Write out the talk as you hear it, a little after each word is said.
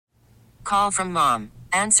Call from mom.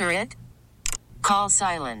 Answer it. Call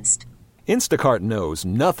silenced. Instacart knows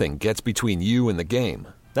nothing gets between you and the game.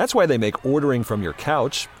 That's why they make ordering from your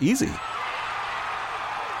couch easy.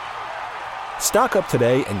 Stock up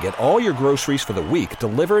today and get all your groceries for the week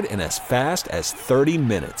delivered in as fast as 30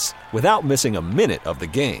 minutes without missing a minute of the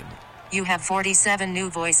game. You have 47 new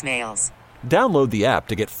voicemails. Download the app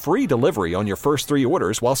to get free delivery on your first 3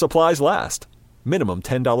 orders while supplies last. Minimum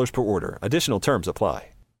 $10 per order. Additional terms apply.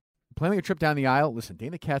 Planning a trip down the aisle? Listen,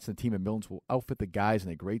 Dana Katz and the team at Milton's will outfit the guys in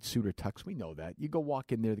a great suit or tux. We know that. You go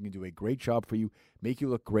walk in there, they're going to do a great job for you, make you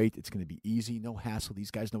look great. It's going to be easy, no hassle. These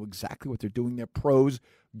guys know exactly what they're doing. They're pros.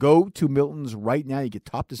 Go to Milton's right now. You get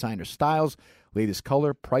top designer styles, latest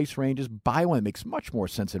color, price ranges. Buy one. It makes much more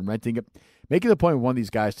sense than renting it. Make an appointment with one of these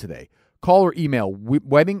guys today. Call or email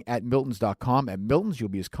wedding@miltons.com. At Miltons, you'll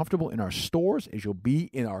be as comfortable in our stores as you'll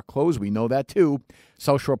be in our clothes. We know that, too.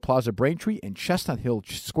 South Shore Plaza, Braintree, and Chestnut Hill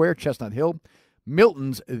Square, Chestnut Hill.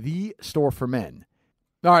 Miltons, the store for men.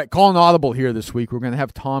 All right, calling audible here this week. We're going to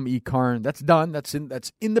have Tom E. Karn. That's done. That's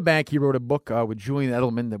in the bank. He wrote a book with Julian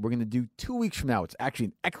Edelman that we're going to do 2 weeks from now. It's actually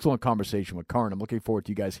an excellent conversation with Karn. I'm looking forward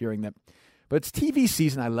to you guys hearing that. But it's TV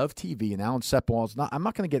season. I love TV, and Alan Sepinwall. I'm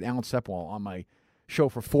not going to get Alan Sepinwall on my show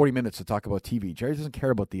for 40 minutes to talk about TV. Jerry doesn't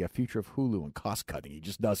care about the future of Hulu and cost cutting. He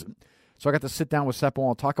just doesn't. So I got to sit down with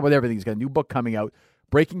Sepinwall and talk about everything. He's got a new book coming out,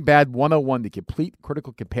 Breaking Bad 101, The Complete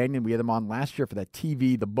Critical Companion. We had him on last year for that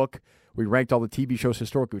TV, the book. We ranked all the TV shows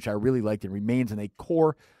historically, which I really liked. It remains in a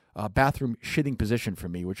core bathroom shitting position for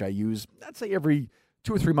me, which I use, I'd say every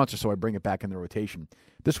 2 or 3 months or so, I bring it back in the rotation.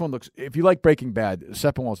 This one looks, if you like Breaking Bad,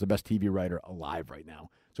 Sepinwall is the best TV writer alive right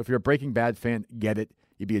now. So if you're a Breaking Bad fan, get it.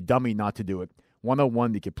 You'd be a dummy not to do it.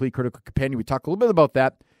 101, The Complete Critical Companion. We talk a little bit about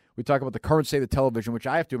that. We talk about the current state of television, which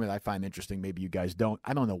I have to admit I find interesting. Maybe you guys don't.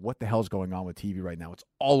 I don't know what the hell's going on with TV right now. It's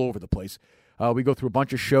all over the place. We go through a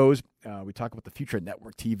bunch of shows. We talk about the future of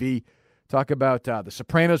network TV. Talk about The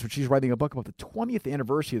Sopranos, which he's writing a book about the 20th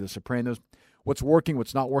anniversary of The Sopranos. What's working,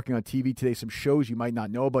 what's not working on TV today. Some shows you might not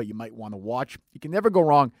know about, you might want to watch. You can never go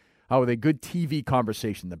wrong with a good TV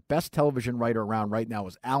conversation. The best television writer around right now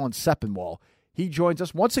is Alan Sepinwall. He joins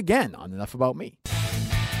us once again on Enough About Me.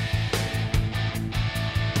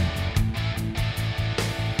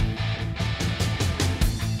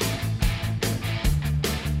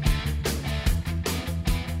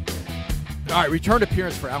 All right, return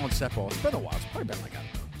appearance for Alan Sepinwall. It's been a while. It's probably been like,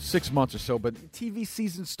 6 months or so, but TV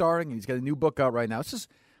season starting, and he's got a new book out right now. This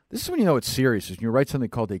is when you know it's serious. When you write something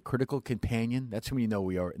called a critical companion, that's when you know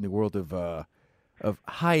we are in the world of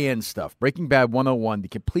high-end stuff. Breaking Bad 101, The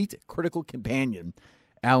Complete Critical Companion.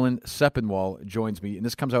 Alan Sepinwall joins me, and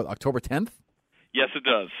this comes out October 10th? Yes, it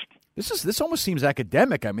does. This almost seems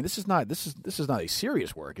academic. I mean, this is not a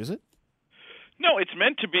serious work, is it? No, it's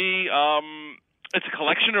meant to be. It's a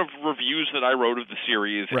collection of reviews that I wrote of the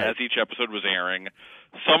series as each episode was airing.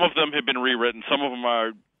 Some of them have been rewritten. Some of them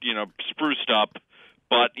are, spruced up.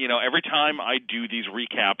 But, every time I do these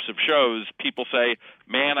recaps of shows, people say,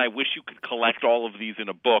 man, I wish you could collect all of these in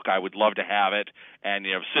a book. I would love to have it. And,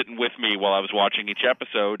 sitting with me while I was watching each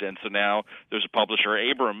episode. And so now there's a publisher,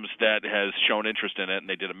 Abrams, that has shown interest in it. And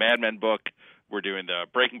they did a Mad Men book. We're doing the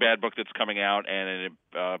Breaking Bad book that's coming out. And in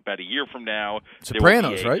about a year from now,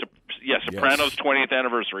 Sopranos, right? Sopranos 20th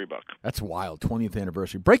anniversary book. That's wild, 20th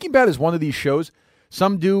anniversary. Breaking Bad is one of these shows.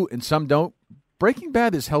 Some do and some don't. Breaking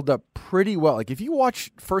Bad is held up pretty well. Like, if you watch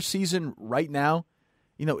first season right now,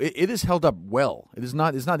 it is held up well. It's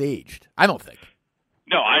not aged, I don't think.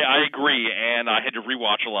 No, I agree, and I had to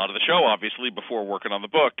rewatch a lot of the show, obviously, before working on the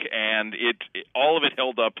book, and all of it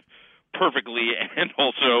held up perfectly, and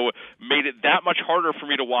also made it that much harder for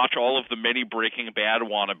me to watch all of the many Breaking Bad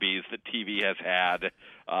wannabes that TV has had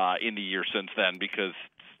in the year since then, because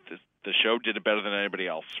the show did it better than anybody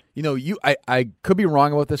else. I could be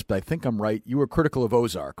wrong about this, but I think I'm right. You were critical of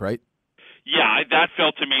Ozark, right? Yeah, that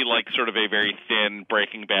felt to me like sort of a very thin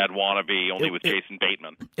Breaking Bad wannabe, only with Jason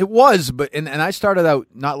Bateman. It was, but and I started out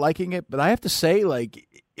not liking it, but I have to say,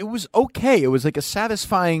 it was okay. It was like a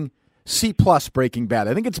satisfying C+ Breaking Bad.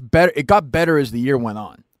 I think it's better. It got better as the year went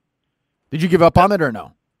on. Did you give up on it or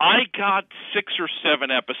no? I got 6 or 7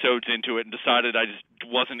 episodes into it and decided I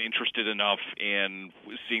just wasn't interested enough in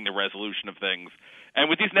seeing the resolution of things. And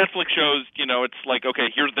with these Netflix shows, it's like, okay,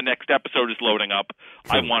 here's the next episode is loading up.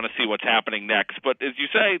 I want to see what's happening next. But as you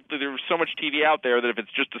say, there's so much TV out there that if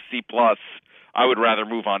it's just a C+, I would rather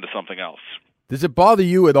move on to something else. Does it bother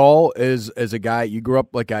you at all as a guy, you grew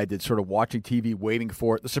up like I did, sort of watching TV, waiting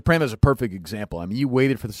for it? The Sopranos is a perfect example. I mean, you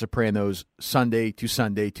waited for The Sopranos Sunday to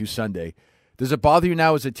Sunday to Sunday. Does it bother you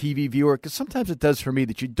now as a TV viewer? Because sometimes it does for me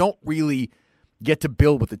that you don't really get to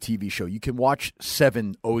build with the TV show. You can watch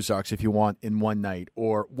 7 Ozarks if you want in one night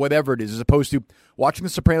or whatever it is, as opposed to watching The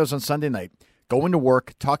Sopranos on Sunday night, going to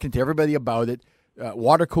work, talking to everybody about it,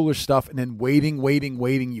 water cooler stuff, and then waiting.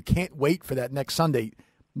 You can't wait for that next Sunday.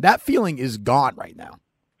 That feeling is gone right now.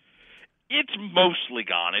 It's mostly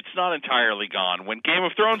gone. It's not entirely gone. When Game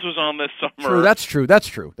of Thrones was on this summer... True, that's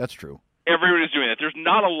true. Everybody's doing that. There's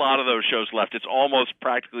not a lot of those shows left. It's almost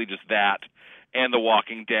practically just that and The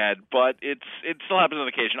Walking Dead, but it still happens on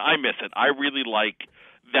occasion. I miss it. I really like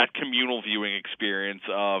that communal viewing experience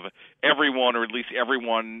of everyone, or at least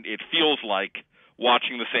everyone, it feels like,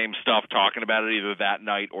 watching the same stuff, talking about it either that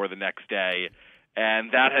night or the next day.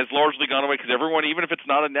 And that has largely gone away because everyone, even if it's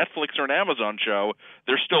not a Netflix or an Amazon show,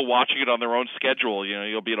 they're still watching it on their own schedule. You know,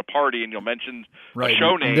 you'll be at a party and you'll mention a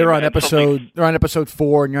show name. They're on episode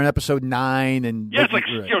 4 and you're on episode 9, and it's like,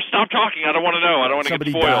 stop talking. I don't want to know. I don't want to get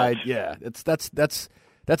spoiled. Somebody died. Yeah,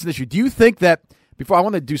 that's an issue. Do you think that? Before I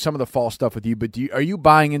want to do some of the fall stuff with you, but are you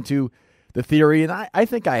buying into the theory? And I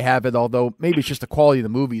think I have it, although maybe it's just the quality of the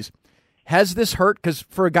movies. Has this hurt? Because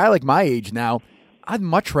for a guy like my age now, I'd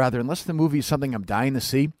much rather, unless the movie is something I'm dying to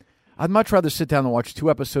see, I'd much rather sit down and watch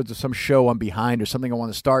 2 episodes of some show I'm behind or something I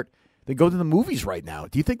want to start than go to the movies right now.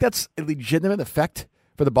 Do you think that's a legitimate effect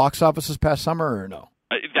for the box office this past summer or no?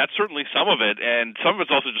 That's certainly some of it, and some of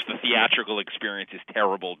it's also just the theatrical experience is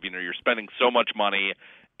terrible. You know, you're spending so much money,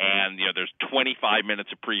 and there's 25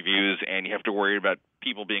 minutes of previews, and you have to worry about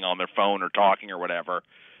people being on their phone or talking or whatever.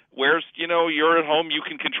 Whereas, you're at home, you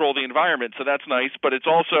can control the environment, so that's nice, but it's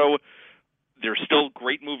also... There's still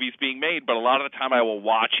great movies being made, but a lot of the time I will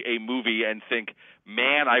watch a movie and think,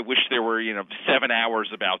 man, I wish there were 7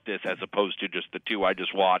 hours about this as opposed to just the 2 I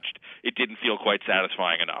just watched. It didn't feel quite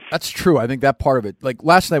satisfying enough. That's true. I think that part of it. Like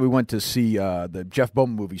last night we went to see the Jeff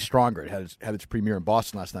Bowman movie Stronger. It had its premiere in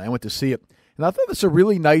Boston last night. I went to see it, and I thought it's a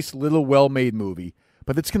really nice little well-made movie,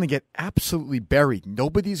 but it's going to get absolutely buried.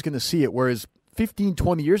 Nobody's going to see it, whereas 15,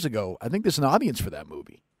 20 years ago, I think there's an audience for that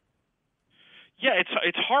movie. Yeah,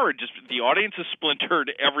 it's hard. Just the audience is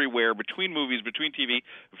splintered everywhere, between movies, between TV,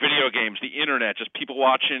 video games, the internet, just people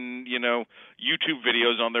watching, YouTube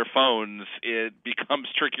videos on their phones. It becomes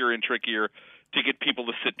trickier and trickier to get people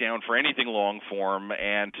to sit down for anything long form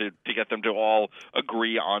and to get them to all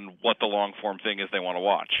agree on what the long form thing is they want to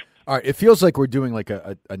watch. All right, it feels like we're doing like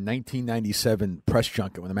a 1997 press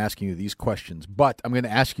junket when I'm asking you these questions, but I'm going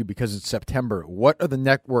to ask you because it's September. What are the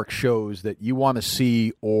network shows that you want to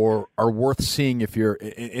see or are worth seeing if you're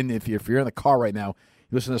in the car right now?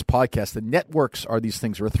 You listen to this podcast. The networks are these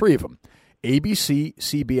things. There are 3 of them: ABC,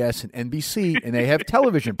 CBS, and NBC, and they have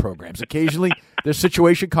television programs. Occasionally, there's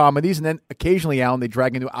situation comedies, and then occasionally, Alan, they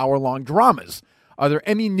drag into hour-long dramas. Are there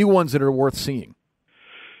any new ones that are worth seeing?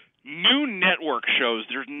 New network shows,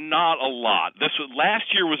 there's not a lot.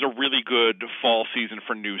 Last year was a really good fall season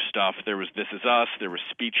for new stuff. There was This Is Us, there was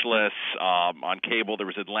Speechless. On cable, there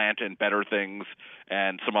was Atlanta and Better Things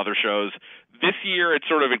and some other shows. This year, it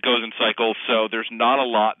goes in cycles, so there's not a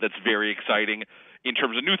lot that's very exciting in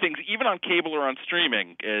terms of new things, even on cable or on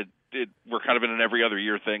streaming. We're kind of in an every other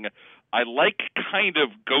year thing. I like kind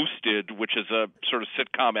of Ghosted, which is a sort of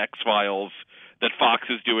sitcom X-Files that Fox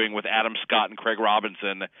is doing with Adam Scott and Craig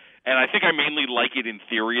Robinson. And I think I mainly like it in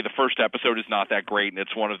theory. The first episode is not that great, and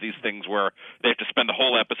it's one of these things where they have to spend the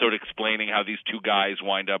whole episode explaining how these 2 guys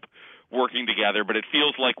wind up working together. But it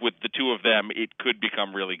feels like with the 2 of them, it could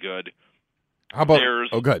become really good. How about...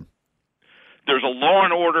 good. There's a Law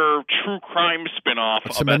and Order true crime spinoff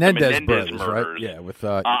about the Menendez brothers, murders. Right? Yeah, with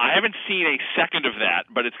I haven't seen a second of that,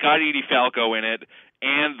 but it's got Edie Falco in it,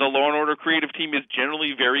 and the Law and Order creative team is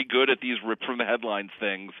generally very good at these rip from the headlines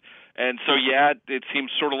things. And so, yeah, it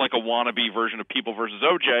seems sort of like a wannabe version of People versus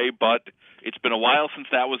OJ, but it's been a while since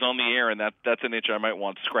that was on the air, and that's an itch I might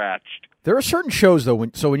want scratched. There are certain shows, though,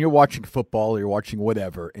 when you're watching football or you're watching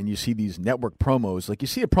whatever, and you see these network promos, like you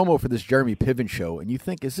see a promo for this Jeremy Piven show, and you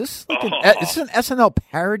think, is this like is this an SNL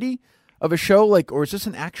parody of a show, or is this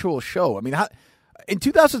an actual show? I mean, in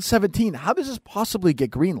 2017, how does this possibly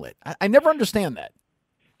get greenlit? I never understand that.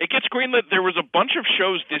 It gets greenlit. There was a bunch of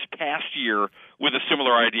shows this past year with a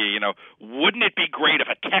similar idea. Wouldn't it be great if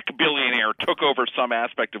a tech billionaire took over some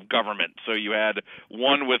aspect of government? So you had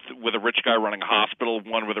one with a rich guy running a hospital,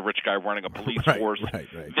 one with a rich guy running a police force. Right.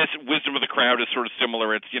 This Wisdom of the Crowd is sort of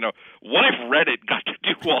similar. It's, what if Reddit got to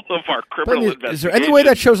do all of our criminal investigations? Is there any way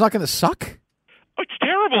that show's not going to suck? Oh, it's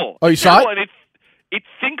terrible. Oh, you saw it? And it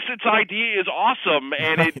thinks its idea is awesome,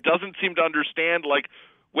 and it doesn't seem to understand,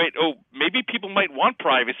 maybe people might want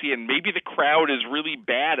privacy, and maybe the crowd is really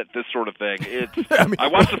bad at this sort of thing. I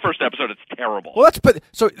watched the first episode. It's terrible. Well,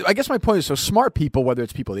 so I guess my point is, so smart people, whether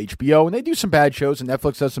it's people at HBO, and they do some bad shows, and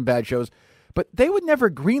Netflix does some bad shows, But they would never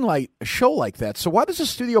greenlight a show like that. So why does a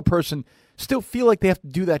studio person still feel like they have to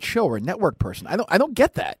do that show, or a network person? I don't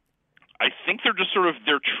get that. I think they're just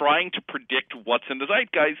they're trying to predict what's in the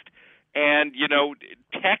zeitgeist. And,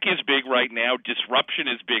 tech is big right now. Disruption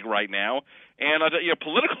is big right now. And,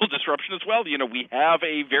 political disruption as well. We have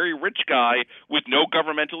a very rich guy with no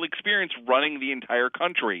governmental experience running the entire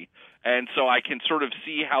country. And so I can sort of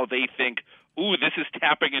see how they think, ooh, this is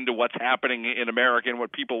tapping into what's happening in America and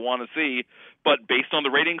what people want to see. But based on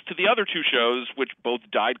the ratings to the other two shows, which both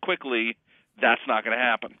died quickly, that's not going to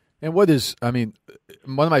happen. And one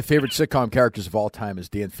of my favorite sitcom characters of all time is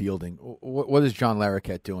Dan Fielding. What is John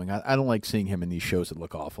Larroquette doing? I don't like seeing him in these shows that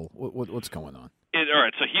look awful. What's going on? All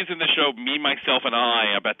right, so he's in the show Me, Myself, and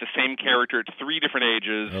I about the same character at 3 different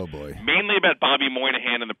ages. Oh, boy. Mainly about Bobby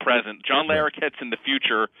Moynihan in the present. John Larroquette's in the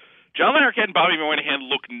future. John Larroquette and Bobby Moynihan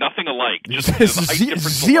look nothing alike. Just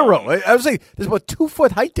zero. I was saying there's about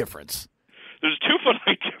 2-foot height difference. There's a 2-foot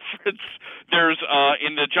height difference. There's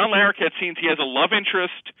in the John Larroquette scenes, he has a love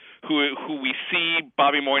interest who we see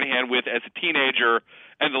Bobby Moynihan with as a teenager,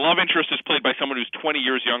 and the love interest is played by someone who's 20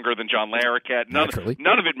 years younger than John Larroquette. None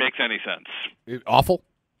of it makes any sense. Awful.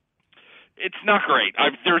 It's not great.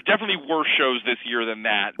 There's definitely worse shows this year than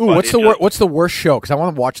that. Ooh, what's the worst show? Because I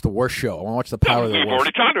want to watch the worst show. I want to watch the pilot of the worst. We've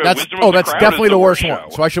already talked about it. That's definitely the worst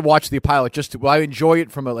one. So I should watch the pilot. Will I enjoy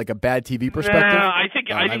it from a bad TV perspective? I think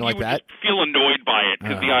you would just feel annoyed by it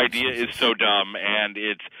because the idea is so dumb, and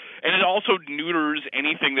it also neuters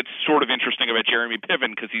anything that's sort of interesting about Jeremy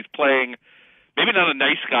Piven because he's playing maybe not a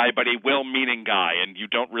nice guy, but a well-meaning guy, and you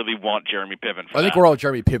don't really want Jeremy Piven for that. I think we're all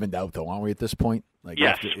Jeremy Piven'd out, though, aren't we, at this point?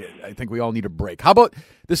 Yes. I think we all need a break. How about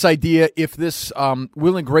this idea, if this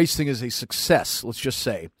Will and Grace thing is a success, let's just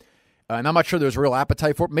say, and I'm not sure there's a real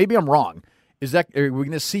appetite for it. Maybe I'm wrong. Are we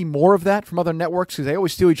going to see more of that from other networks? Because they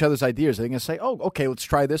always steal each other's ideas. Are they going to say, oh, okay, let's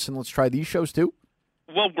try this and let's try these shows too?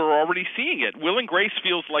 Well, we're already seeing it. Will and Grace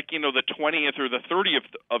feels like, the 20th or the 30th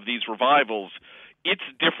of these revivals. It's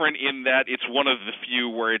different in that it's one of the few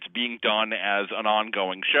where it's being done as an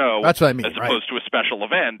ongoing show. That's what I mean, as opposed to a special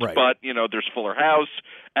event. Right. But, there's Fuller House.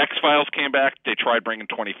 X-Files came back. They tried bringing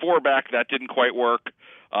 24 back. That didn't quite work.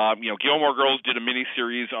 Gilmore Girls did a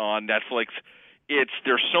miniseries on Netflix.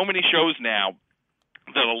 There's so many shows now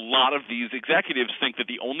that a lot of these executives think that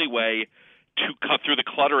the only way to cut through the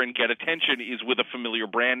clutter and get attention is with a familiar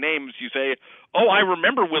brand name. You say, oh, I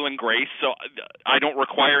remember Will and Grace, so I don't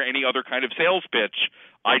require any other kind of sales pitch.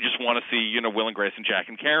 I just want to see, Will and Grace and Jack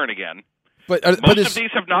and Karen again. Most of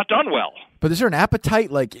these have not done well. But is there an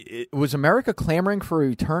appetite? Was America clamoring for a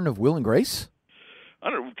return of Will and Grace?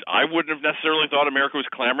 I wouldn't have necessarily thought America was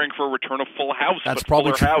clamoring for a return of Full House. That's but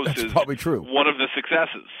probably Fuller true. House That's is probably true. One of the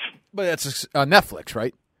successes. But that's Netflix,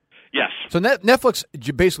 right? Yes. So Netflix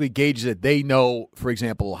basically gauges it. They know, for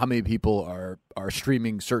example, how many people are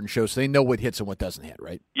streaming certain shows. So they know what hits and what doesn't hit,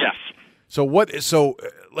 right? Yes. So was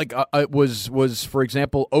for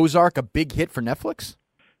example Ozark a big hit for Netflix?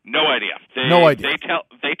 No idea. No idea.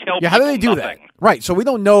 They tell. Yeah, how do they do nothing. that? Right. So we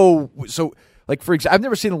don't know. So for example, I've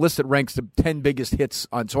never seen a list that ranks the 10 biggest hits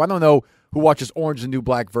on. So I don't know who watches Orange is the New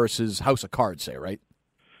Black versus House of Cards, say, right?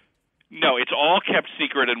 No, it's all kept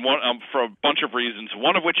secret, and for a bunch of reasons.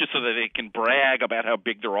 One of which is so that they can brag about how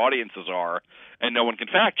big their audiences are, and no one can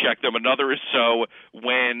fact check them. Another is so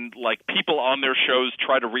when people on their shows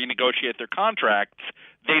try to renegotiate their contracts,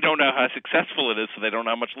 they don't know how successful it is, so they don't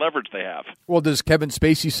know how much leverage they have. Well, does Kevin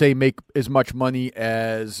Spacey say make as much money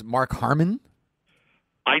as Mark Harmon?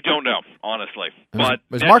 I don't know, honestly. But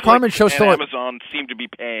is Mark Harmon show still and Amazon seem to be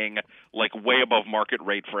paying way above market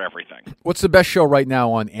rate for everything. What's the best show right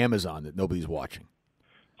now on Amazon that nobody's watching?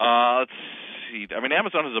 Let's see. I mean,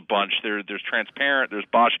 Amazon has a bunch. There's Transparent. There's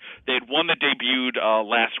Bosch. They had one that debuted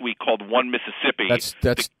last week called One Mississippi.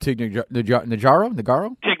 That's Tig Notaro?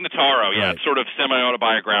 Tig Notaro, yeah. Right. It's sort of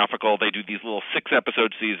semi-autobiographical. They do these little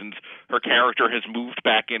 6-episode seasons. Her character has moved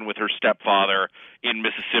back in with her stepfather in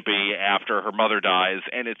Mississippi after her mother dies,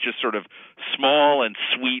 and it's just sort of small and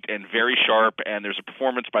sweet and very sharp, and there's a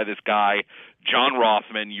performance by this guy, John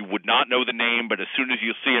Rothman. You would not know the name, but as soon as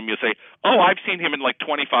you see him, you'll say, oh, I've seen him in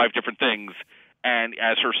 25 different things, and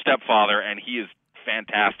as her stepfather, and he is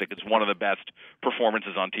fantastic. It's one of the best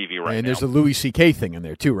performances on TV right now. And there's a Louis C.K. thing in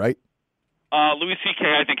there, too, right? Louis C.K.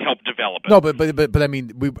 I think helped develop it. No, but I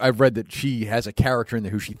mean, I've read that she has a character in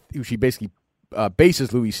there who she basically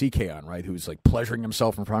bases Louis C.K. on, right? Who's pleasuring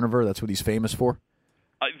himself in front of her. That's what he's famous for.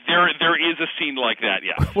 There is a scene like that,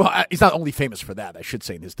 yes. Well, he's not only famous for that, I should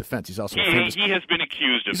say, in his defense. He's also famous. He has been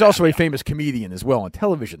accused of He's that, also a famous comedian as well, and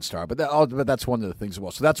television star. But that's one of the things as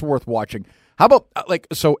well. So that's worth watching. How about,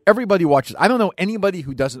 so everybody watches. I don't know anybody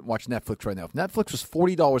who doesn't watch Netflix right now. If Netflix was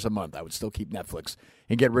 $40 a month, I would still keep Netflix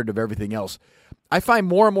and get rid of everything else. I find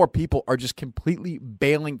more and more people are just completely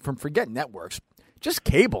bailing from, forget networks, just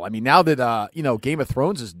cable. I mean, now that, Game of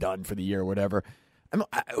Thrones is done for the year or whatever,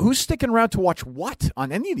 who's sticking around to watch what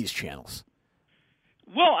on any of these channels?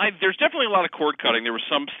 Well, there's definitely a lot of cord cutting. There was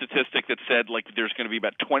some statistic that said there's going to be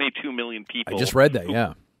about 22 million people. I just read that,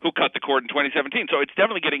 who cut the cord in 2017. So it's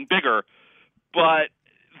definitely getting bigger. But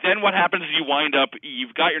then what happens is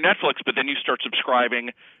you've got your Netflix, but then you start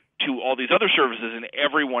subscribing to all these other services, and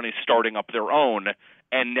everyone is starting up their own.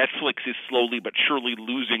 And Netflix is slowly but surely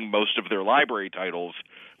losing most of their library titles,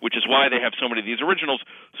 which is why they have so many of these originals.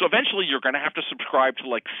 So eventually you're going to have to subscribe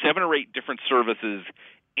to 7 or 8 different services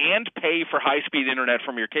and pay for high-speed internet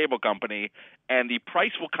from your cable company, and the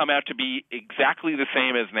price will come out to be exactly the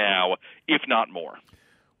same as now, if not more.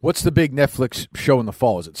 What's the big Netflix show in the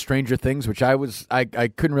fall? Is it Stranger Things, which I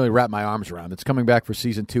couldn't really wrap my arms around. It's coming back for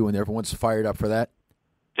season 2, and everyone's fired up for that?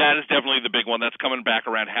 That is definitely the big one. That's coming back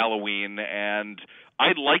around Halloween, and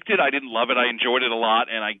I liked it. I didn't love it. I enjoyed it a lot,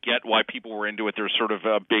 and I get why people were into it. There's sort of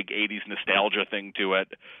a big 80s nostalgia thing to it.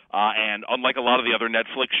 And unlike a lot of the other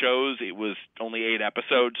Netflix shows, it was only 8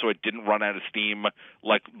 episodes, so it didn't run out of steam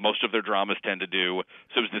like most of their dramas tend to do.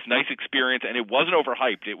 So it was this nice experience, and it wasn't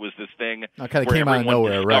overhyped. It was this thing kind of where came out of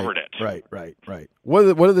nowhere, discovered it. Right. What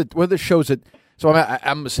are the shows that? So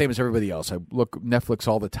I'm the same as everybody else. I look Netflix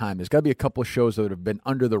all the time. There's got to be a couple of shows that have been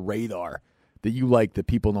under the radar that you like that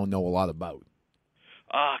people don't know a lot about.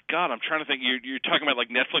 God, I'm trying to think. You're talking about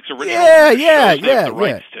Netflix originals?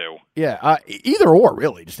 Yeah. Either or,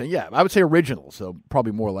 really. I would say originals, so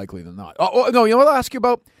probably more likely than not. Oh no, you know what I'll ask you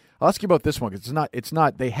about? I'll ask you about this one because it's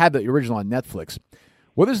not. They had the original on Netflix.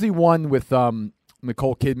 What is the one with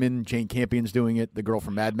Nicole Kidman, Jane Campion's doing it, the girl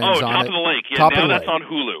from Mad Men's on it? Top of the Lake. Yeah, now that's on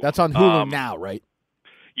Hulu. That's on Hulu now, right?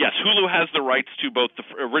 Yes, Hulu has the rights to both the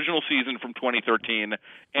original season from 2013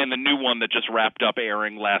 and the new one that just wrapped up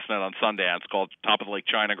airing last night on Sundance called Top of the Lake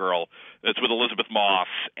China Girl. It's with Elizabeth Moss.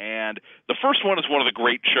 And the first one is one of the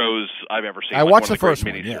great shows I've ever seen. I watched the first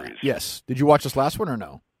one, yeah. Yes. Did you watch this last one or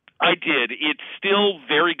no? I did. It's still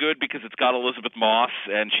very good because it's got Elizabeth Moss,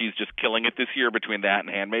 and she's just killing it this year between that and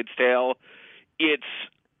Handmaid's Tale.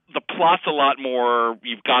 The plot's a lot more,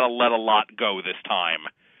 you've got to let a lot go this time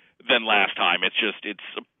than last time. It's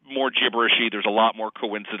more gibberishy. There's a lot more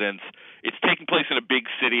coincidence. It's taking place in a big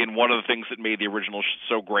city, and one of the things that made the original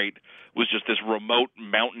so great was just this remote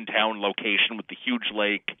mountain town location with the huge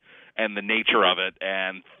lake and the nature of it,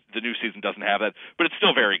 and the new season doesn't have that, but it's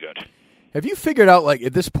still very good. Have you figured out,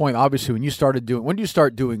 at this point, obviously, when did you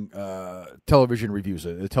start doing television reviews,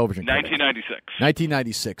 the television 1996.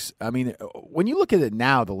 1996. I mean, when you look at it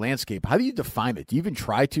now, the landscape, how do you define it? Do you even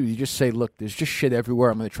try to? You just say, look, there's just shit everywhere.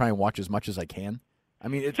 I'm going to try and watch as much as I can? I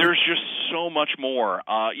mean, there's just so much more.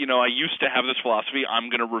 I used to have this philosophy, I'm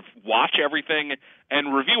going to watch everything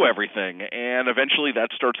and review everything, and eventually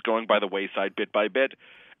that starts going by the wayside bit by bit.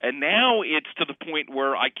 And now it's to the point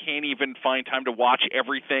where I can't even find time to watch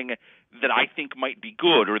everything that I think might be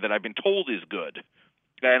good or that I've been told is good.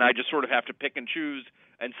 And I just sort of have to pick and choose.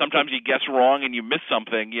 And sometimes you guess wrong and you miss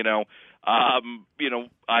something. I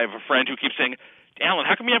have a friend who keeps saying, Alan,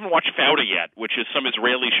 how come you haven't watched Fauda yet, which is some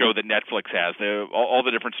Israeli show that Netflix has. All the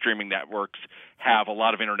different streaming networks have a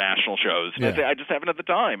lot of international shows. And I say, I just haven't had the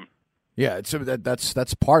time. Yeah,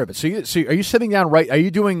 that's part of it. So are you sitting down Are you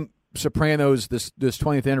doing Sopranos, this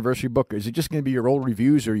 20th anniversary book? Is it just going to be your old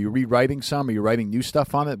reviews, or are you rewriting some? Are you writing new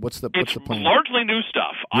stuff on it? What's the plan? It's largely new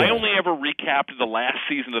stuff. Yeah. I only ever recapped the last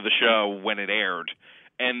season of the show when it aired.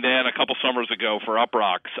 And then a couple summers ago for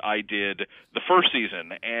Uprocks, I did the first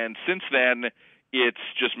season. And since then, it's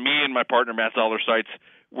just me and my partner, Matt Zoller-Seitz.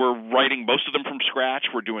 We're writing most of them from scratch.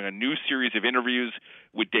 We're doing a new series of interviews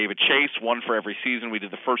with David Chase, one for every season. We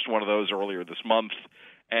did the first one of those earlier this month.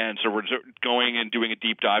 And so we're going and doing a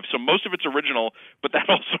deep dive. So most of it's original, but that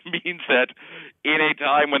also means that in a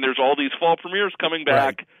time when there's all these fall premieres coming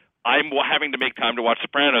back, right, I'm having to make time to watch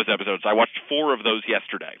Sopranos episodes. I watched 4 of those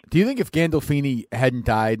yesterday. Do you think if Gandolfini hadn't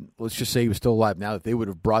died, let's just say he was still alive now, that they would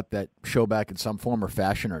have brought that show back in some form or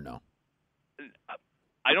fashion, or no?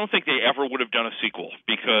 I don't think they ever would have done a sequel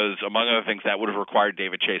because, among other things, that would have required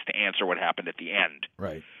David Chase to answer what happened at the end.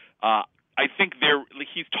 Right. I think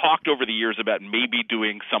he's talked over the years about maybe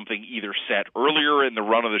doing something either set earlier in the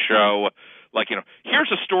run of the show,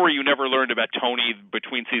 here's a story you never learned about Tony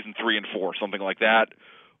between season 3 and 4, something like that,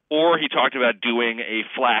 or he talked about doing a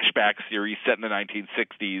flashback series set in the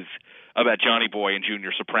 1960s about Johnny Boy and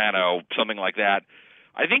Junior Soprano, something like that.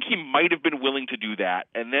 I think he might have been willing to do that,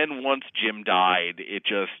 and then once Jim died,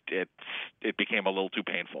 it became a little too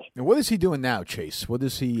painful. And what is he doing now, Chase? What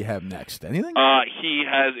does he have next? Anything?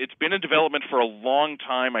 It's been in development for a long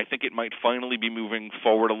time. I think it might finally be moving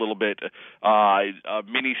forward a little bit. A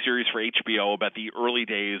mini-series for HBO about the early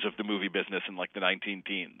days of the movie business in like the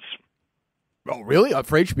 19-teens. Oh, really?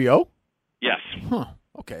 For HBO? Yes. Huh.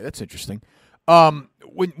 Okay, that's interesting.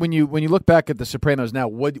 When you look back at The Sopranos now,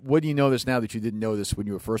 what do you know this now that you didn't know this when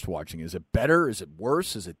you were first watching? Is it better? Is it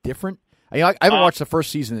worse? Is it different? I haven't watched the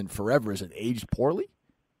first season in forever. Is it aged poorly?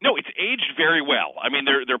 No, it's aged very well. I mean,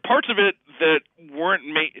 there are parts of it that weren't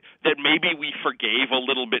that maybe we forgave a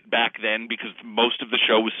little bit back then because most of the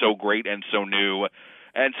show was so great and so new,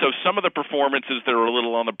 and so some of the performances that are a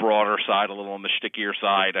little on the broader side, a little on the stickier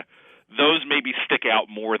side, those maybe stick out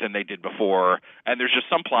more than they did before, and there's just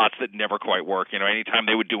some plots that never quite work. You know, anytime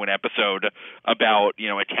they would do an episode about,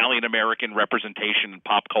 Italian-American representation in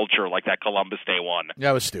pop culture, like that Columbus Day one.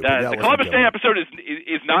 That was stupid. The Columbus Day episode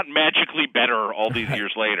is not magically better all these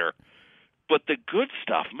years later. But the good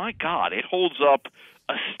stuff, my God, it holds up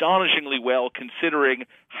astonishingly well considering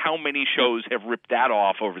how many shows have ripped that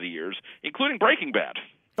off over the years, including Breaking Bad.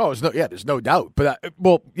 Oh, there's no doubt. But,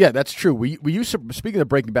 that's true. We used to, speaking of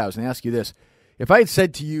Breaking Bad, I was going to ask you this. If I had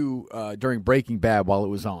said to you during Breaking Bad while it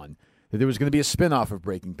was on that there was going to be a spinoff of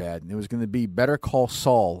Breaking Bad and it was going to be Better Call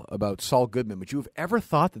Saul about Saul Goodman, would you have ever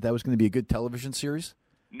thought that was going to be a good television series?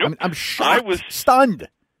 Nope. I'm shocked. I was stunned.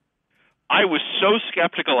 I was so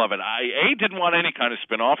skeptical of it. I didn't want any kind of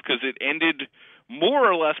spinoff because it ended more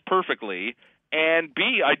or less perfectly. And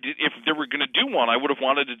B, if they were going to do one, I would have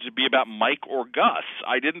wanted it to be about Mike or Gus.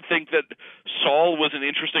 I didn't think that Saul was an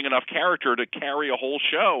interesting enough character to carry a whole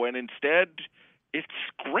show, and instead, it's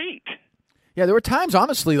great. Yeah, there were times,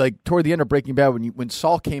 honestly, like toward the end of Breaking Bad, when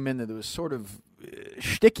Saul came in, that it was sort of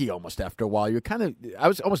shticky almost after a while. I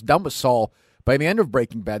was almost done with Saul by the end of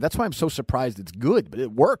Breaking Bad. That's why I'm so surprised it's good, but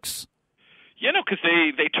it works. Yeah, no, because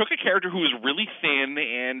they took a character who was really thin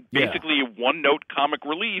and basically a one-note comic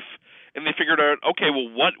relief, and they figured out, okay,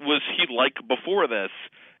 well, what was he like before this?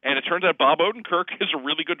 And it turns out Bob Odenkirk is a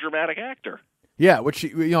really good dramatic actor. Yeah, which,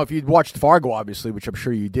 if you'd watched Fargo, obviously, which I'm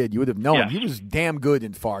sure you did, you would have known. Yes. He was damn good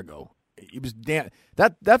in Fargo. He was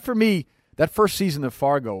that for me, that first season of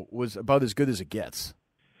Fargo was about as good as it gets.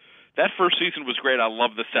 That first season was great. I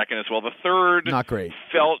love the second as well. The third not great.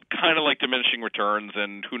 Felt kind of like diminishing returns,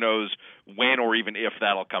 and who knows when or even if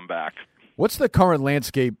that'll come back. What's the current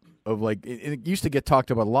landscape of, it used to get talked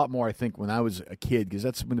about a lot more, I think, when I was a kid, because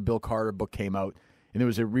that's when the Bill Carter book came out, and there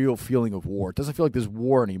was a real feeling of war. It doesn't feel like there's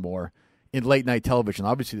war anymore in late-night television.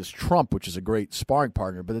 Obviously, there's Trump, which is a great sparring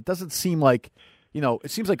partner, but it doesn't seem like,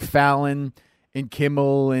 it seems like Fallon and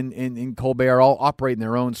Kimmel and Colbert all operate in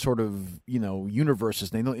their own sort of,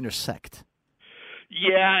 universes. They don't intersect.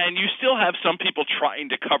 Yeah, and you still have some people trying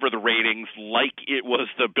to cover the ratings like it was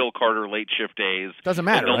the Bill Carter late shift days. Doesn't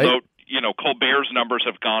matter, right? Colbert's numbers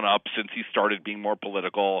have gone up since he started being more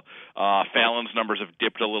political. Fallon's numbers have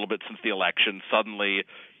dipped a little bit since the election. Suddenly,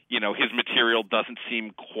 his material doesn't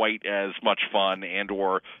seem quite as much fun, and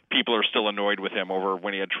or people are still annoyed with him over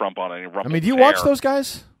when he had Trump on. And do you watch those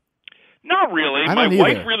guys? Not really. My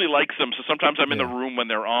wife really likes them, so sometimes I'm in the room when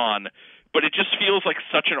they're on. But it just feels like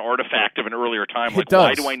such an artifact of an earlier time. Like,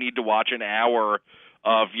 why do I need to watch an hour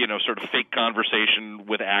of, sort of fake conversation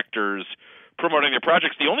with actors promoting their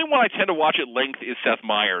projects? The only one I tend to watch at length is Seth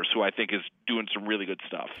Meyers, who I think is doing some really good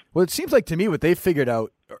stuff. Well, it seems like to me what they figured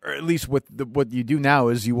out, or at least what you do now,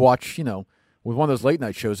 is you watch, with one of those late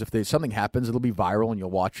night shows, if something happens, it'll be viral and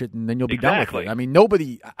you'll watch it and then you'll be done with it. I mean,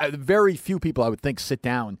 very few people I would think sit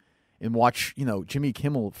down and watch, Jimmy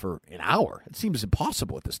Kimmel for an hour. It seems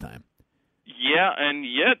impossible at this time. Yeah, and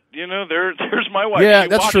yet, there's my wife. Yeah, she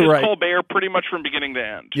that's watches true, right? Colbert pretty much from beginning to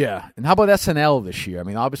end. Yeah, and how about SNL this year? I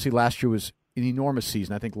mean, obviously last year was an enormous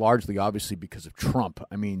season, I think largely, obviously, because of Trump.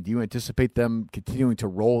 I mean, do you anticipate them continuing to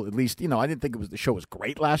roll? At least, I didn't think the show was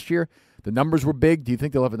great last year. The numbers were big. Do you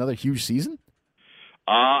think they'll have another huge season?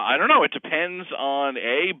 I don't know. It depends on,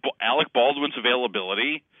 Alec Baldwin's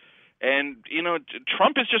availability. And,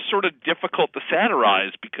 Trump is just sort of difficult to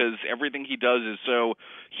satirize because everything he does is so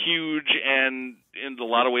huge and in a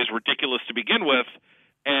lot of ways ridiculous to begin with,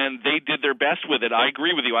 and they did their best with it. I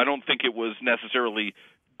agree with you. I don't think it was necessarily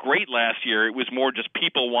great last year. It was more just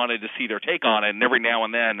people wanted to see their take on it, and every now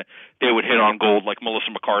and then they would hit on gold like Melissa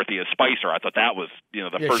McCarthy as Spicer. I thought that was,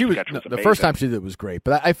 first sketch was amazing. The first time she did it was great,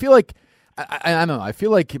 but I feel like I don't know. I feel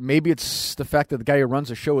like maybe it's the fact that the guy who runs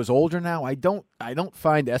the show is older now. I don't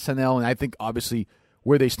find SNL, and I think obviously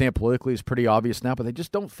where they stand politically is pretty obvious now, but they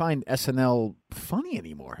just don't find SNL funny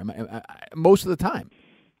anymore most of the time.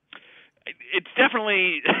 It's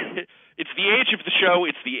definitely it's the age of the show.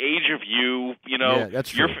 It's the age of you. Yeah, that's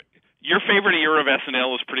true. Your favorite era of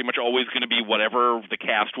SNL is pretty much always going to be whatever the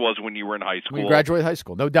cast was when you were in high school. When you graduated high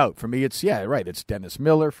school, no doubt. For me, it's It's Dennis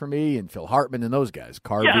Miller for me and Phil Hartman and those guys.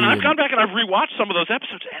 Carvey. Yeah, and I've gone back and I've rewatched some of those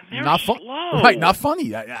episodes, and they're not slow. Right, not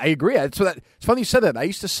funny. I agree. It's funny you said that. I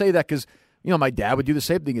used to say that because my dad would do the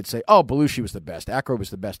same thing. He'd say, "Oh, Belushi was the best. Aykroyd was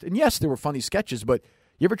the best." And yes, there were funny sketches, but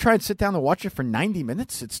you ever try and sit down and watch it for 90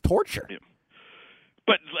 minutes? It's torture. Yeah.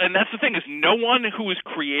 And that's the thing, is no one who is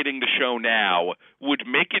creating the show now would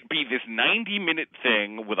make it be this 90-minute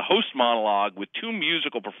thing with a host monologue, with 2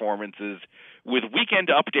 musical performances, with Weekend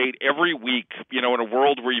Update every week, in a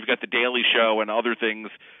world where you've got The Daily Show and other things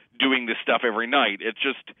doing this stuff every night.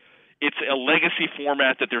 It's a legacy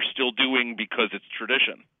format that they're still doing because it's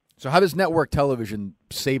tradition. So how does network television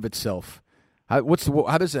save itself? How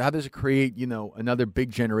does it create, another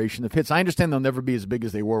big generation of hits? I understand they'll never be as big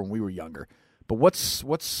as they were when we were younger. But what's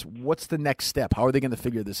the next step? How are they going to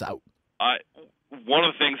figure this out? One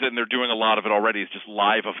of the things, and they're doing a lot of it already, is just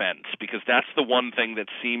live events, because that's the one thing that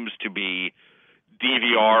seems to be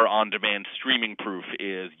DVR on-demand streaming proof,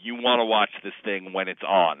 is you want to watch this thing when it's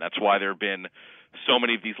on. That's why there have been so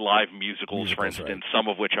many of these live musicals, for instance, right, some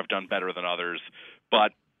of which have done better than others.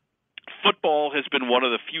 But football has been one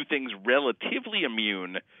of the few things relatively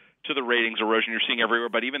immune to the ratings erosion you're seeing everywhere,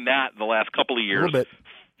 but even that, in the last couple of years,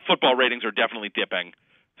 football ratings are definitely dipping.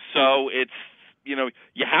 So it's,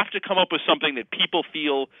 you have to come up with something that people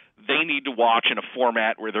feel they need to watch in a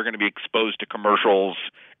format where they're going to be exposed to commercials,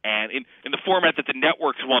 and in the format that the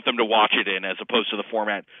networks want them to watch it in, as opposed to the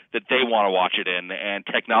format that they want to watch it in. And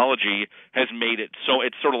technology has made it so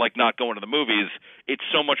it's sort of like not going to the movies. It's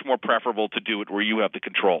so much more preferable to do it where you have the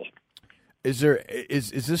control. Is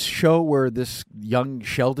this show where this young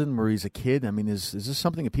Sheldon, where he's a kid, is this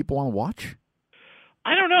something that people want to watch?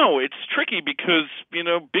 I don't know. It's tricky because,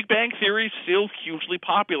 Big Bang Theory is still hugely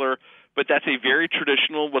popular, but that's a very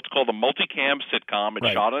traditional, what's called a multicam sitcom.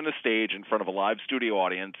 It's shot on a stage in front of a live studio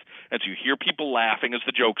audience, and so you hear people laughing as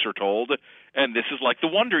the jokes are told, and this is like the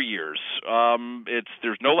Wonder Years.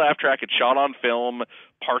 There's no laugh track. It's shot on film.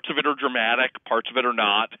 Parts of it are dramatic, parts of it are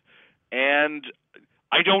not, and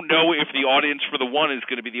I don't know if the audience for the one is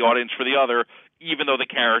going to be the audience for the other, even though the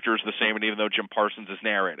character is the same and even though Jim Parsons is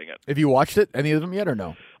narrating it. Have you watched it, any of them yet, or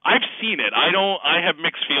no? I've seen it. I have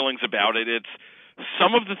mixed feelings about it. It's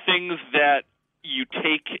some of the things that you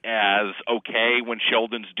take as okay when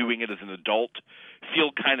Sheldon's doing it as an adult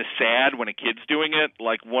feel kind of sad when a kid's doing it.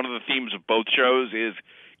 Like, one of the themes of both shows is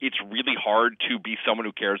it's really hard to be someone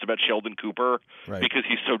who cares about Sheldon Cooper because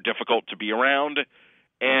he's so difficult to be around.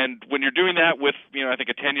 And when you're doing that with, I think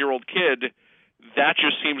a 10-year-old kid, that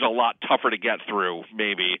just seems a lot tougher to get through,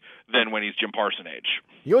 maybe, than when he's Jim Parsons age.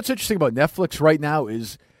 What's interesting about Netflix right now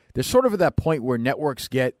is they're sort of at that point where networks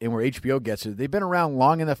get and where HBO gets it. They've been around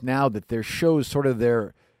long enough now that their shows, sort of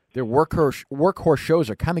their workhorse shows,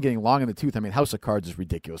 are kind of getting long in the tooth. House of Cards is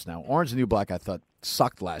ridiculous now. Orange is the New Black, I thought,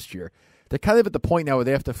 sucked last year. They're kind of at the point now where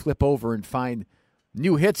they have to flip over and find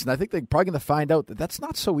new hits, and I think they're probably going to find out that that's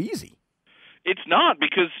not so easy. It's not,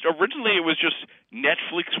 because originally it was just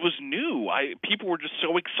Netflix was new. People were just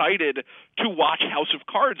so excited to watch House of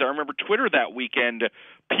Cards. I remember Twitter that weekend,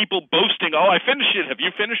 people boasting, "Oh, I finished it. Have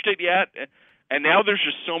you finished it yet?" And now there's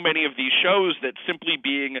just so many of these shows that simply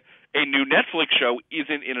being a new Netflix show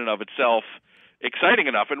isn't in and of itself exciting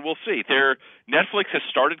enough. And we'll see. Netflix has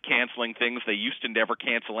started canceling things. They used to never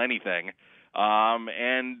cancel anything.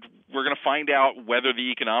 And we're going to find out whether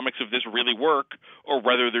the economics of this really work or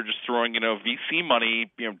whether they're just throwing, VC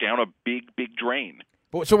money, down a big, big drain.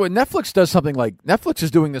 So when Netflix does something like Netflix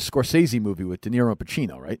is doing this Scorsese movie with De Niro and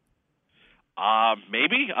Pacino, right?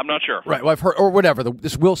 Maybe. I'm not sure. Right. Well, I've heard, or whatever,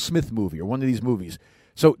 this Will Smith movie or one of these movies.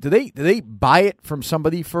 So do they buy it from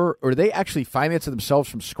somebody or do they actually finance it themselves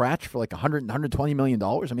from scratch for like $120 million?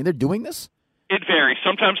 They're doing this? It varies.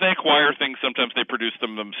 Sometimes they acquire things. Sometimes they produce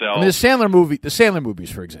them themselves. The Sandler movies,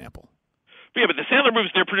 for example. But the Sandler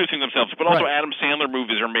movies, they're producing themselves. But also Adam Sandler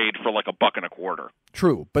movies are made for like $1.25.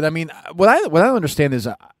 True. But what I don't understand is,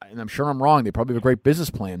 and I'm sure I'm wrong, they probably have a great business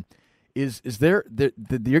plan, is you're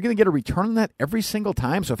going to get a return on that every single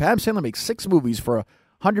time? So if Adam Sandler makes 6 movies for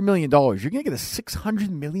 $100 million, you're going to get a $600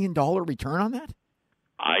 million return on that?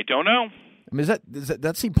 I don't know. Does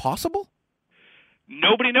that seem possible?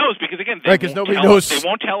 Nobody knows, because, again, nobody knows. They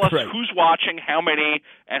won't tell us who's watching, how many,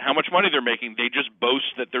 and how much money they're making. They just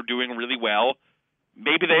boast that they're doing really well.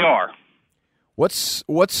 Maybe they are. What's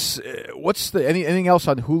the anything else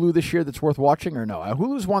on Hulu this year that's worth watching or no?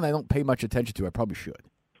 Hulu's one I don't pay much attention to. I probably should.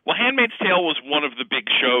 Well, Handmaid's Tale was one of the big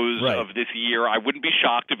shows Right. of this year. I wouldn't be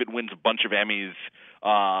shocked if it wins a bunch of Emmys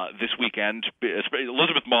this weekend.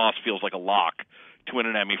 Elizabeth Moss feels like a lock to win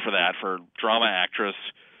an Emmy for that, for drama actress.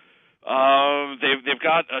 They've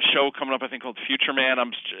got a show coming up, I think, called Future Man.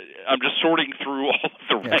 I'm just sorting through all of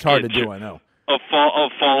the wreckage. It's hard to do, I know. Of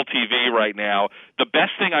fall TV right now. The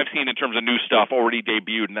best thing I've seen in terms of new stuff already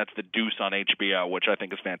debuted, and that's The Deuce on HBO, which I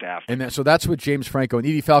think is fantastic. And so that's with James Franco and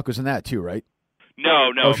Edie Falco's in that too, right?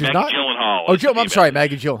 No, she's Maggie not? Gyllenhaal. I'm sorry,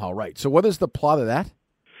 Maggie Gyllenhaal, right. So what is the plot of that?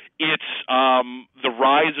 It's the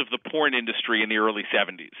rise of the porn industry in the early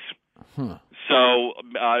 70s. Huh. So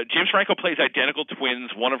James Franco plays identical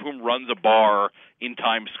twins, one of whom runs a bar in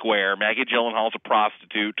Times Square. Maggie Gyllenhaal's a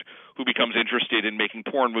prostitute who becomes interested in making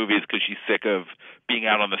porn movies because she's sick of being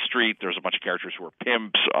out on the street. There's a bunch of characters who are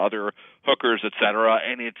pimps, other hookers, etc.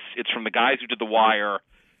 And it's from the guys who did The Wire.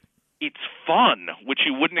 It's fun, which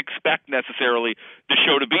you wouldn't expect necessarily the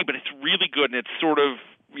show to be, but it's really good, and it's sort of,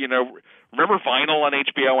 remember Vinyl on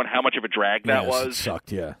HBO and how much of a drag that was? It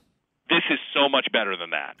sucked, yeah. This is so much better than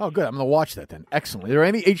that. Oh, good. I'm going to watch that then. Excellent. Are there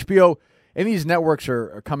any HBO, any of these networks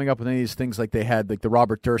are coming up with any of these things like they had, like the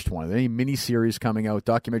Robert Durst one? Are there any miniseries coming out,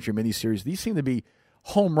 documentary miniseries? These seem to be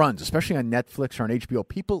home runs, especially on Netflix or on HBO.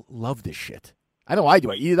 People love this shit. I know I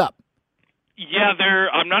do. I eat it up. Yeah,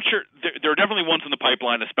 I'm not sure. There are definitely ones in the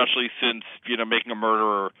pipeline, especially since Making a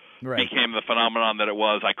Murderer became the phenomenon that it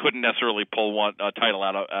was. I couldn't necessarily pull a title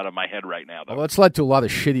out of my head right now, though. Well, it's led to a lot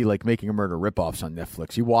of shitty Making a Murder ripoffs on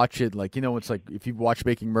Netflix. You watch it, it's like if you watch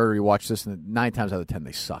Making Murder, you watch this, and 9 times out of 10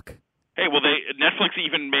 they suck. Hey, well, Netflix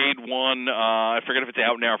even made one, I forget if it's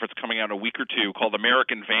out now, if it's coming out in a week or two, called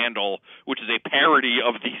American Vandal, which is a parody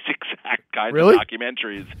of these exact kinds of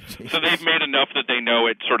documentaries. So they've made enough that they know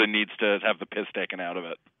it sort of needs to have the piss taken out of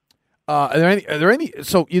it. Are there any?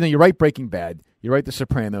 So, you write Breaking Bad, you write The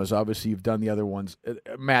Sopranos, obviously you've done the other ones,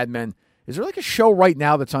 Mad Men. Is there a show right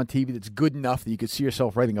now that's on TV that's good enough that you could see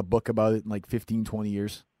yourself writing a book about it in 15, 20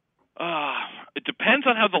 years? It depends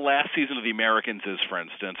on how the last season of The Americans is, for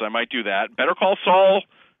instance. I might do that. Better Call Saul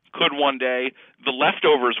could one day. The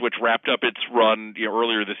Leftovers, which wrapped up its run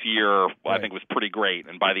earlier this year, I think was pretty great,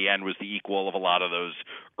 and by the end was the equal of a lot of those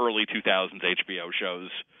early 2000s HBO shows.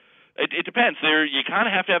 It depends. You kind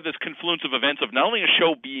of have to have this confluence of events of not only a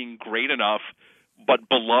show being great enough, but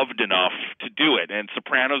beloved enough to do it. And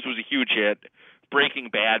Sopranos was a huge hit. Breaking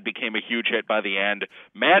Bad became a huge hit by the end.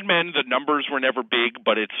 Mad Men, the numbers were never big,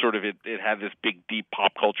 but it had this big, deep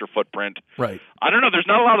pop culture footprint. Right. I don't know. There's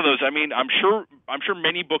not a lot of those. I mean, I'm sure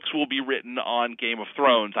many books will be written on Game of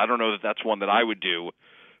Thrones. I don't know that that's one that I would do,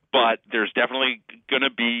 but there's definitely going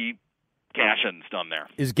to be cash-ins done there.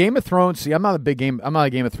 Is Game of Thrones? See, I'm not a Game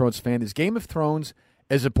of Thrones fan. Is Game of Thrones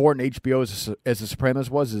as important to HBO as The Sopranos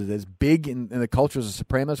was? Is it as big in the culture as The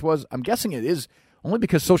Sopranos was? I'm guessing it is. Only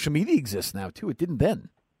because social media exists now, too. It didn't then.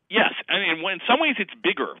 Yes. I mean, in some ways it's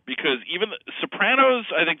bigger because even The Sopranos,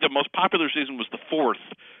 I think the most popular season was the 4th,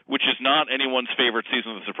 which is not anyone's favorite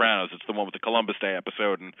season of The Sopranos. It's the one with the Columbus Day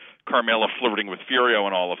episode and Carmela flirting with Furio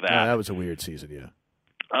and all of that. Yeah, that was a weird season, yeah.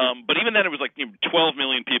 But even then it was 12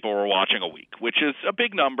 million people were watching a week, which is a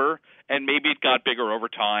big number, and maybe it got bigger over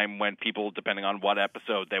time when people, depending on what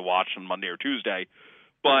episode they watched on Monday or Tuesday.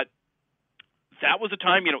 But that was a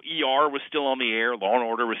time, ER was still on the air, Law &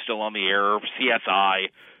 Order was still on the air, CSI,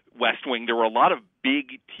 West Wing. There were a lot of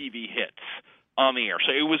big TV hits on the air,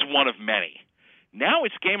 so it was one of many. Now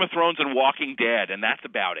it's Game of Thrones and Walking Dead, and that's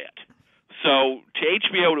about it. So to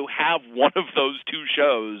HBO to have one of those two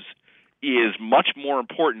shows is much more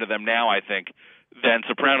important to them now, I think, than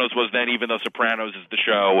Sopranos was then, even though Sopranos is the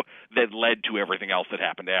show that led to everything else that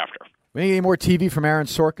happened after. We need any more TV from Aaron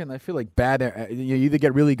Sorkin? I feel like you either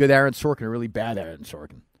get really good Aaron Sorkin or really bad Aaron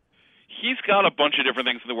Sorkin. He's got a bunch of different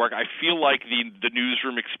things in the work. I feel like the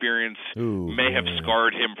newsroom experience may have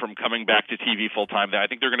scarred him from coming back to TV full-time. I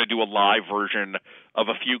think they're going to do a live version of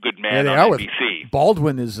A Few Good Men on NBC.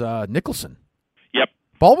 Baldwin is Nicholson. Yep.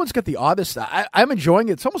 Baldwin's got the oddest. I'm enjoying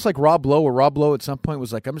it. It's almost like Rob Lowe, where Rob Lowe at some point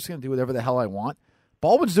was like, I'm just going to do whatever the hell I want.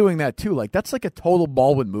 Baldwin's doing that, too. That's like a total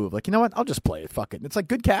Baldwin move. You know what? I'll just play it. Fuck it. And it's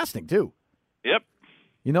good casting, too. Yep.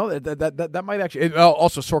 That might actually.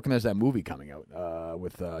 Also, Sorkin has that movie coming out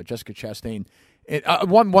with Jessica Chastain.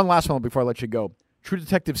 One last one before I let you go. True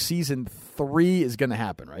Detective Season 3 is going to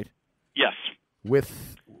happen, right? Yes.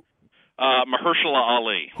 With Mahershala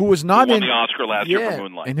Ali, who was not who won in the Oscar last year for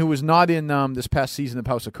Moonlight, and who was not in this past season of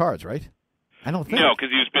House of Cards, right? I don't think. No,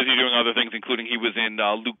 because he was busy doing other things, including he was in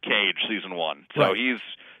Luke Cage season 1. So he's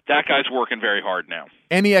that guy's working very hard now.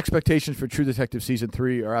 Any expectations for True Detective Season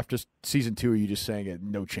 3 or after Season 2, or are you just saying it,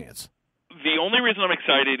 no chance? The only reason I'm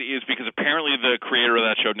excited is because apparently the creator of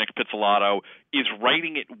that show, Nick Pizzolatto, is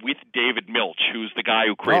writing it with David Milch, who's the guy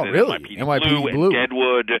who created NYPD Blue and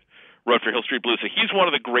Deadwood, wrote for Hill Street Blues. So he's one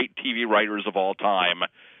of the great TV writers of all time.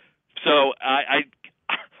 So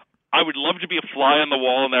I would love to be a fly on the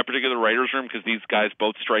wall in that particular writer's room because these guys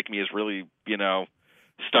both strike me as really,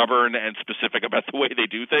 stubborn and specific about the way they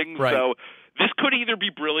do things. Right. So this could either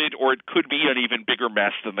be brilliant or it could be an even bigger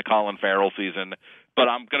mess than the Colin Farrell season. But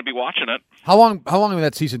I'm going to be watching it. How long was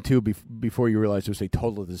that Season 2 before you realized it was a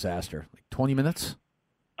total disaster? Like 20 minutes?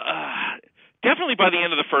 Definitely by the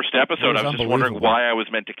end of the first episode, I was just wondering why I was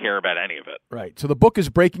meant to care about any of it. Right. So the book is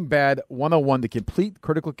Breaking Bad 101, The Complete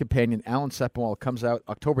Critical Companion. Alan Sepinwall comes out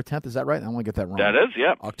October 10th. Is that right? I don't want to get that wrong. That is,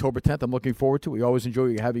 yeah. October 10th. I'm looking forward to it. We always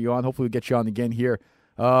enjoy having you on. Hopefully we'll get you on again here.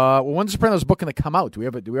 When's the Sopranos book going to come out? Do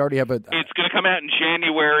we already have a... It's going to come out in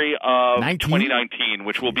January of 2019,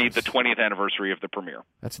 which will be the 20th anniversary of the premiere.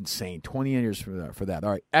 That's insane. 20 years for that.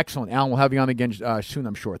 All right. Excellent. Alan, we'll have you on again soon,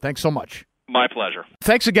 I'm sure. Thanks so much. My pleasure.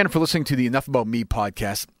 Thanks again for listening to the Enough About Me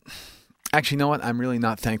podcast. Actually, you know what? I'm really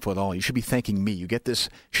not thankful at all. You should be thanking me. You get this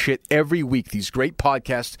shit every week, these great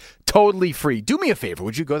podcasts, totally free. Do me a favor.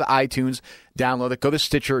 Would you go to iTunes, download it, go to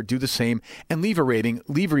Stitcher, do the same, and leave a rating,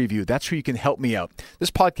 leave a review. That's where you can help me out.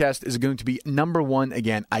 This podcast is going to be #1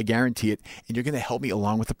 again. I guarantee it. And you're going to help me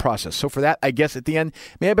along with the process. So for that, I guess at the end,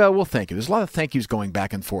 maybe I will thank you. There's a lot of thank yous going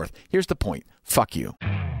back and forth. Here's the point. Fuck you.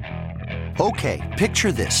 Okay,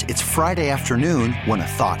 picture this. It's Friday afternoon when a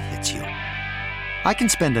thought hits you. I can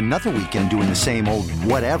spend another weekend doing the same old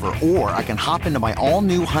whatever, or I can hop into my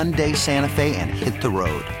all-new Hyundai Santa Fe and hit the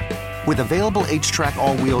road. With available H-Track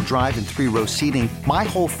all-wheel drive and 3-row seating, my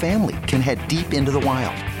whole family can head deep into the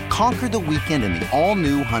wild. Conquer the weekend in the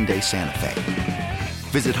all-new Hyundai Santa Fe.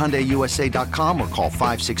 Visit HyundaiUSA.com or call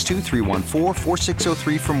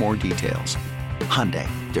 562-314-4603 for more details. Hyundai,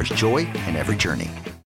 there's joy in every journey.